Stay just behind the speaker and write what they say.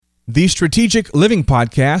The Strategic Living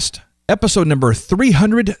Podcast, episode number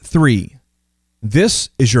 303.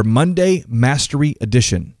 This is your Monday Mastery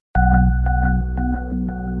Edition.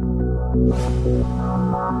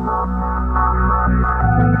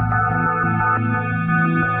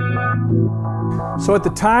 So at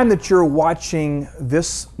the time that you're watching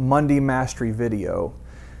this Monday Mastery video,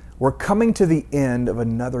 we're coming to the end of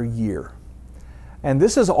another year. And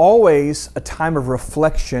this is always a time of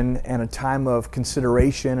reflection and a time of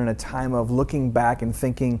consideration and a time of looking back and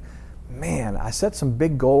thinking, man, I set some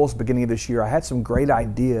big goals beginning of this year. I had some great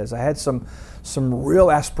ideas. I had some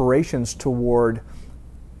real aspirations toward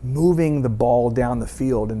moving the ball down the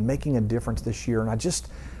field and making a difference this year. And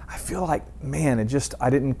I feel like, man, I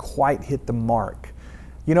didn't quite hit the mark.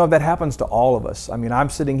 You know, that happens to all of us. I mean, I'm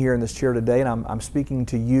sitting here in this chair today and I'm speaking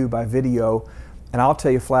to you by video. And I'll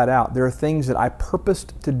tell you flat out, there are things that I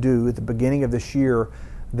purposed to do at the beginning of this year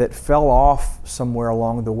that fell off somewhere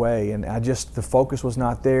along the way. And the focus was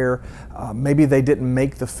not there. Maybe they didn't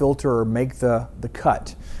make the filter or make the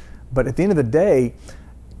cut. But at the end of the day,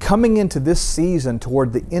 coming into this season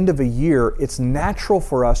toward the end of a year, it's natural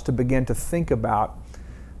for us to begin to think about,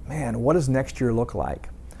 man, what does next year look like?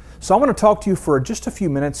 So I want to talk to you for just a few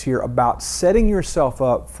minutes here about setting yourself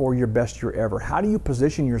up for your best year ever. How do you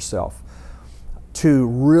position yourself to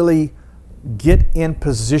really get in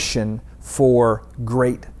position for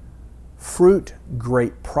great fruit,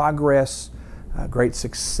 great progress, great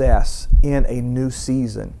success in a new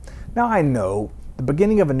season? Now I know the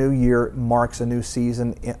beginning of a new year marks a new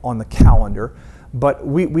season on the calendar, but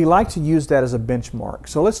we like to use that as a benchmark.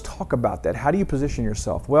 So let's talk about that. How do you position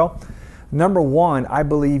yourself? Well, number one, I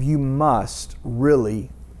believe you must really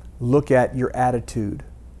look at your attitude.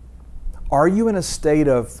 Are you in a state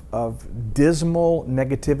of dismal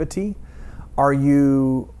negativity? Are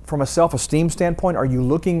you, from a self-esteem standpoint, are you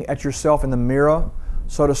looking at yourself in the mirror,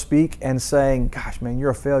 so to speak, and saying, gosh, man,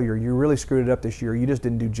 you're a failure. You really screwed it up this year. You just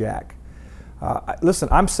didn't do jack. Listen,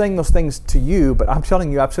 I'm saying those things to you, but I'm telling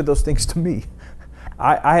you, I've said those things to me.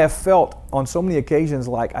 I have felt on so many occasions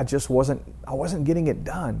like I wasn't getting it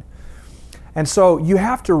done. And so you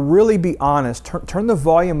have to really be honest, turn the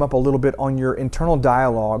volume up a little bit on your internal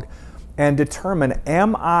dialogue and determine,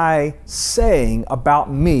 am I saying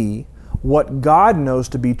about me what God knows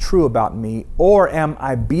to be true about me, or am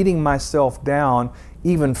I beating myself down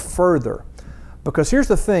even further? Because here's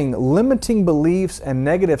the thing, limiting beliefs and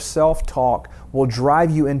negative self-talk will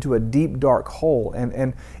drive you into a deep, dark hole.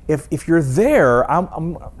 And if you're there,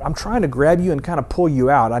 I'm trying to grab you and kind of pull you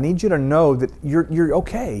out. I need you to know that you're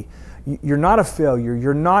okay. You're not a failure.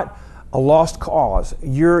 You're not a lost cause.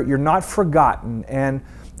 You're not forgotten. And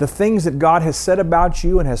the things that God has said about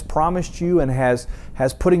you and has promised you and has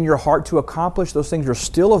put in your heart to accomplish, those things are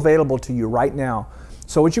still available to you right now.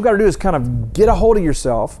 So what you've got to do is kind of get a hold of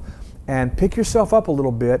yourself and pick yourself up a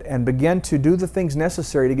little bit and begin to do the things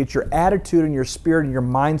necessary to get your attitude and your spirit and your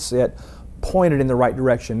mindset pointed in the right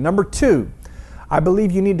direction. Number two, I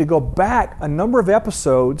believe you need to go back a number of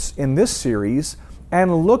episodes in this series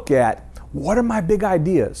and look at, what are my big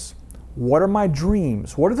ideas? What are my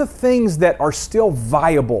dreams? What are the things that are still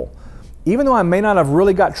viable? Even though I may not have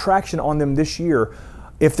really got traction on them this year,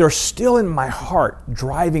 if they're still in my heart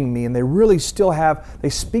driving me and they really still they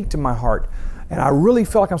speak to my heart, and I really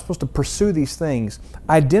feel like I'm supposed to pursue these things,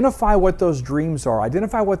 identify what those dreams are,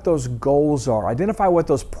 identify what those goals are, identify what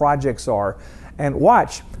those projects are, and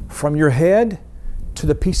watch from your head to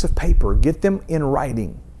the piece of paper. Get them in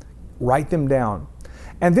writing. Write them down.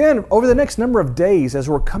 And then over the next number of days, as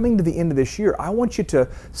we're coming to the end of this year, I want you to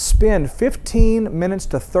spend 15 minutes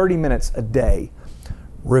to 30 minutes a day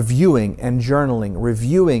reviewing and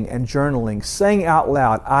journaling, saying out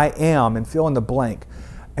loud, I am, and fill in the blank.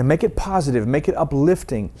 And make it positive, make it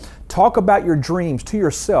uplifting. Talk about your dreams to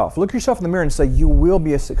yourself. Look yourself in the mirror and say, you will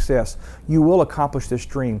be a success. You will accomplish this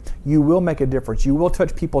dream. You will make a difference. You will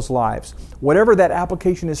touch people's lives. Whatever that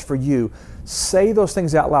application is for you, say those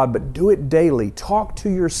things out loud, but do it daily. Talk to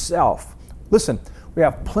yourself. Listen, we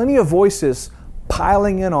have plenty of voices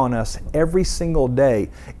piling in on us every single day.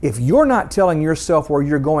 If you're not telling yourself where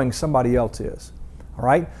you're going, somebody else is. All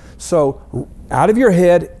right? So out of your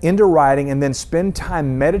head into writing, and then spend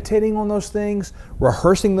time meditating on those things,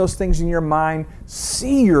 rehearsing those things in your mind.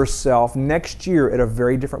 See yourself next year at a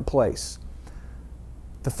very different place.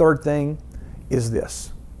 The third thing is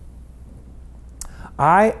this.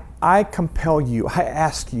 I compel you, I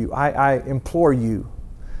ask you, I implore you,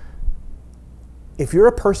 if you're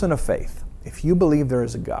a person of faith, if you believe there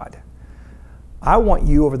is a God, I want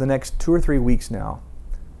you over the next 2 or 3 weeks now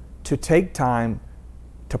to take time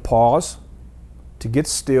to pause, to get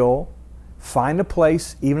still, find a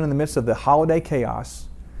place, even in the midst of the holiday chaos,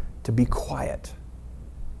 to be quiet,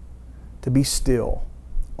 to be still,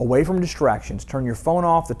 away from distractions. Turn your phone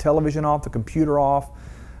off, the television off, the computer off,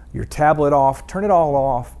 your tablet off. Turn it all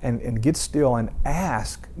off and get still and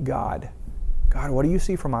ask God, God, what do you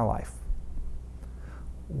see for my life?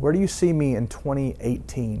 Where do you see me in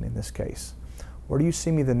 2018 in this case? Where do you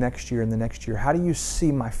see me the next year and the next year? How do you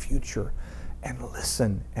see my future? And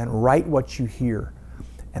listen and write what you hear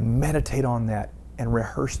and meditate on that and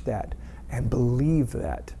rehearse that and believe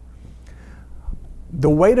that. The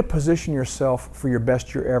way to position yourself for your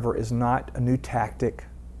best year ever is not a new tactic.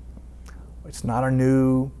 It's not a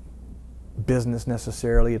new business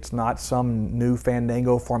necessarily. It's not some new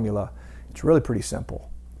fandango formula. It's really pretty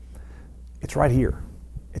simple. It's right here.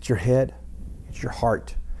 It's your head. It's your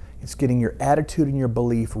heart. It's getting your attitude and your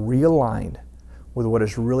belief realigned with what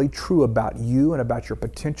is really true about you and about your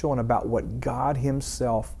potential and about what God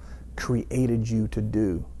Himself created you to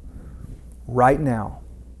do. Right now,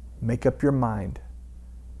 make up your mind.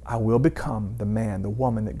 I will become the man, the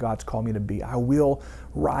woman that God's called me to be. I will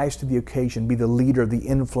rise to the occasion, be the leader, the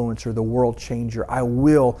influencer, the world changer. I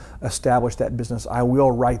will establish that business. I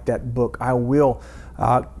will write that book. I will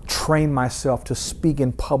train myself to speak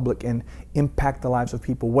in public and impact the lives of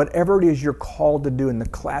people. Whatever it is you're called to do in the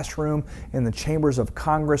classroom, in the chambers of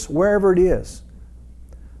Congress, wherever it is,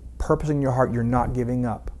 purpose in your heart, you're not giving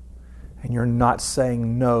up. And you're not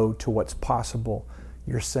saying no to what's possible.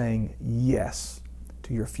 You're saying yes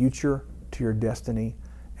to your future, to your destiny,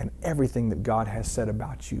 and everything that God has said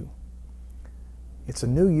about you. It's a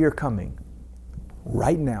new year coming.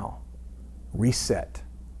 Right now, reset,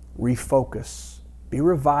 refocus, be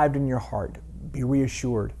revived in your heart, be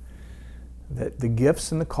reassured that the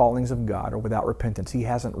gifts and the callings of God are without repentance. He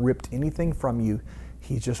hasn't ripped anything from you.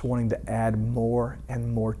 He's just wanting to add more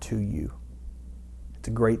and more to you. It's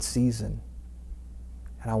a great season,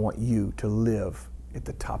 and I want you to live at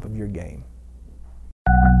the top of your game.